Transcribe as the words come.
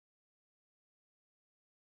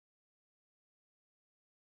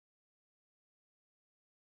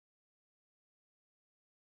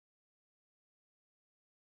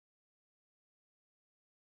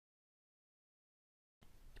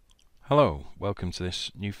Hello, welcome to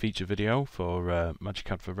this new feature video for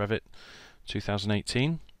MagiCAD for Revit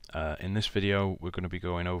 2018. In this video we're going to be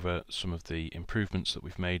going over some of the improvements that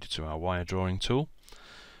we've made to our wire drawing tool.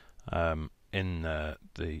 In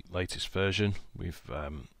the latest version we've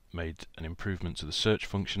made an improvement to the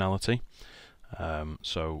search functionality.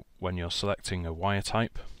 So when you're selecting a wire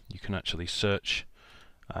type you can actually search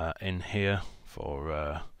in here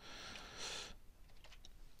for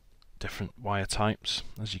different wire types,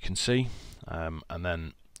 as you can see, and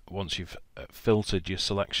then once you've filtered your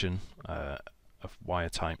selection of wire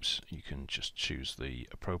types you can just choose the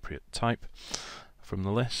appropriate type from the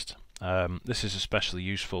list. This is especially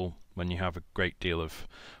useful when you have a great deal of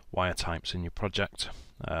wire types in your project,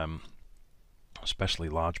 especially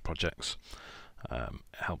large projects. It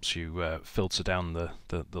helps you filter down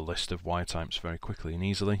the list of wire types very quickly and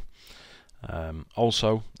easily.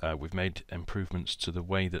 Also, we've made improvements to the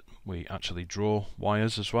way that we actually draw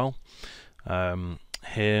wires as well.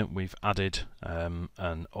 Here we've added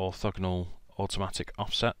an orthogonal automatic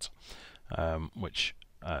offset, which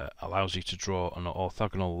allows you to draw an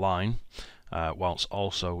orthogonal line whilst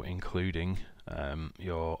also including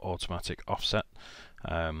your automatic offset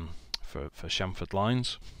for chamfered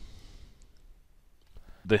lines.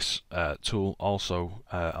 This tool also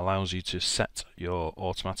allows you to set your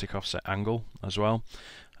automatic offset angle as well.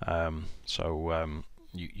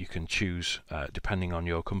 You can choose, depending on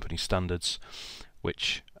your company standards,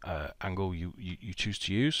 which angle you choose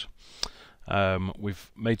to use.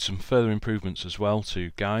 We've made some further improvements as well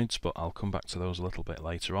to guides, but I'll come back to those a little bit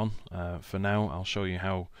later on. For now I'll show you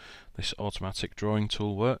how this automatic drawing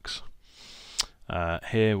tool works.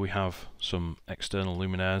 Here we have some external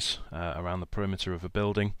luminaires around the perimeter of a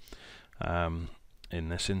building. In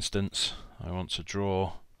this instance I want to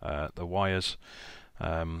draw the wires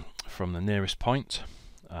from the nearest point.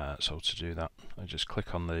 So to do that I just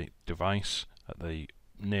click on the device at the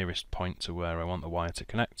nearest point to where I want the wire to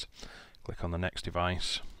connect. Click on the next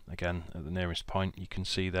device, again at the nearest point. You can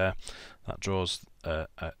see there that draws a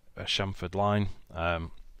chamfered line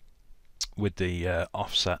with the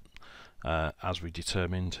offset as we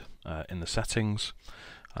determined in the settings.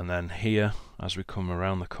 And then here, as we come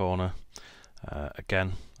around the corner,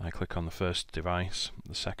 again I click on the first device,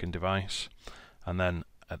 the second device, and then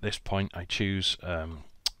at this point I choose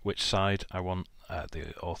which side I want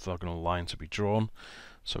the orthogonal line to be drawn.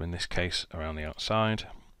 So in this case around the outside,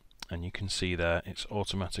 and you can see there it's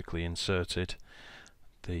automatically inserted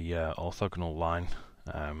the orthogonal line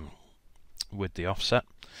with the offset.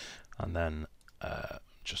 And then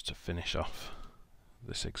just to finish off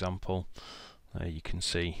this example, you can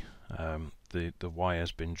see the wire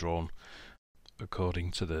has been drawn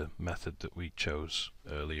according to the method that we chose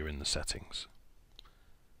earlier in the settings.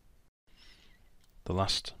 The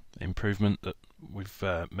last improvement that we've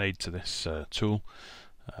made to this tool,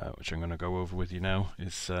 which I'm going to go over with you now,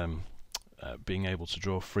 is being able to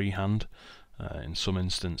draw freehand. In some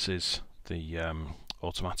instances the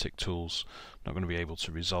automatic tools not going to be able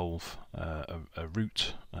to resolve a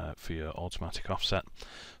route for your automatic offset.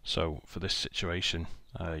 So for this situation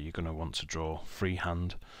you're going to want to draw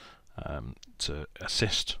freehand. To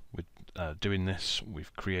assist with doing this,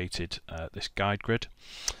 we've created this guide grid.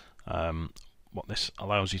 What this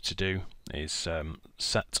allows you to do is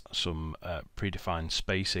set some predefined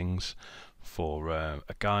spacings for a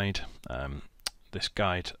guide. This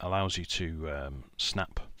guide allows you to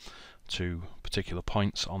snap to particular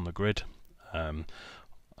points on the grid.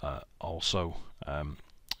 Also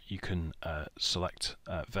you can select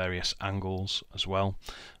various angles as well.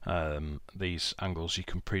 These angles you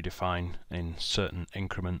can predefine in certain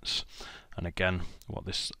increments, and again what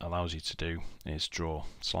this allows you to do is draw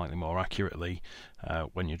slightly more accurately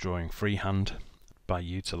when you're drawing freehand by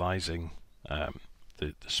utilizing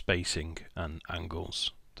the spacing and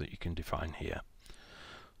angles that you can define here.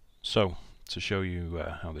 So to show you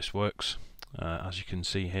how this works, as you can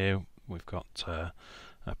see here we've got a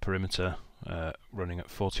perimeter running at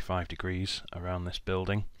 45 degrees around this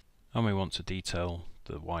building, and we want to detail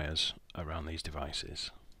the wires around these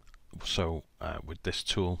devices. So with this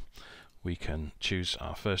tool we can choose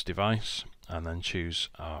our first device and then choose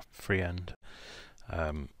our Freehand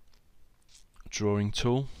drawing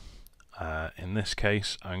tool. In this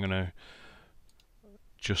case I'm going to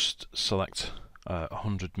just select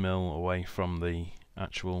 100 mil away from the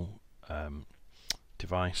actual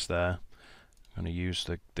device there. I'm going to use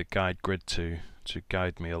the guide grid to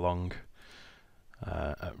guide me along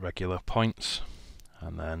at regular points,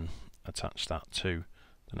 and then attach that to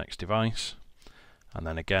the next device. And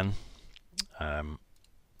then again we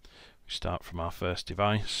start from our first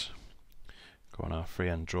device, go on our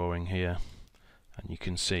freehand drawing here, and you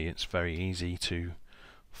can see it's very easy to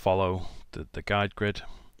follow the guide grid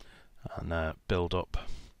and build up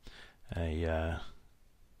a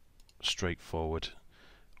straightforward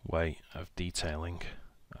way of detailing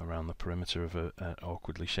around the perimeter of an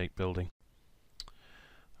awkwardly shaped building.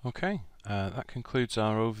 Okay, that concludes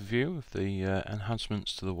our overview of the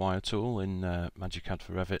enhancements to the wire tool in MagiCAD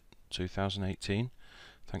for Revit 2018.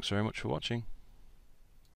 Thanks very much for watching.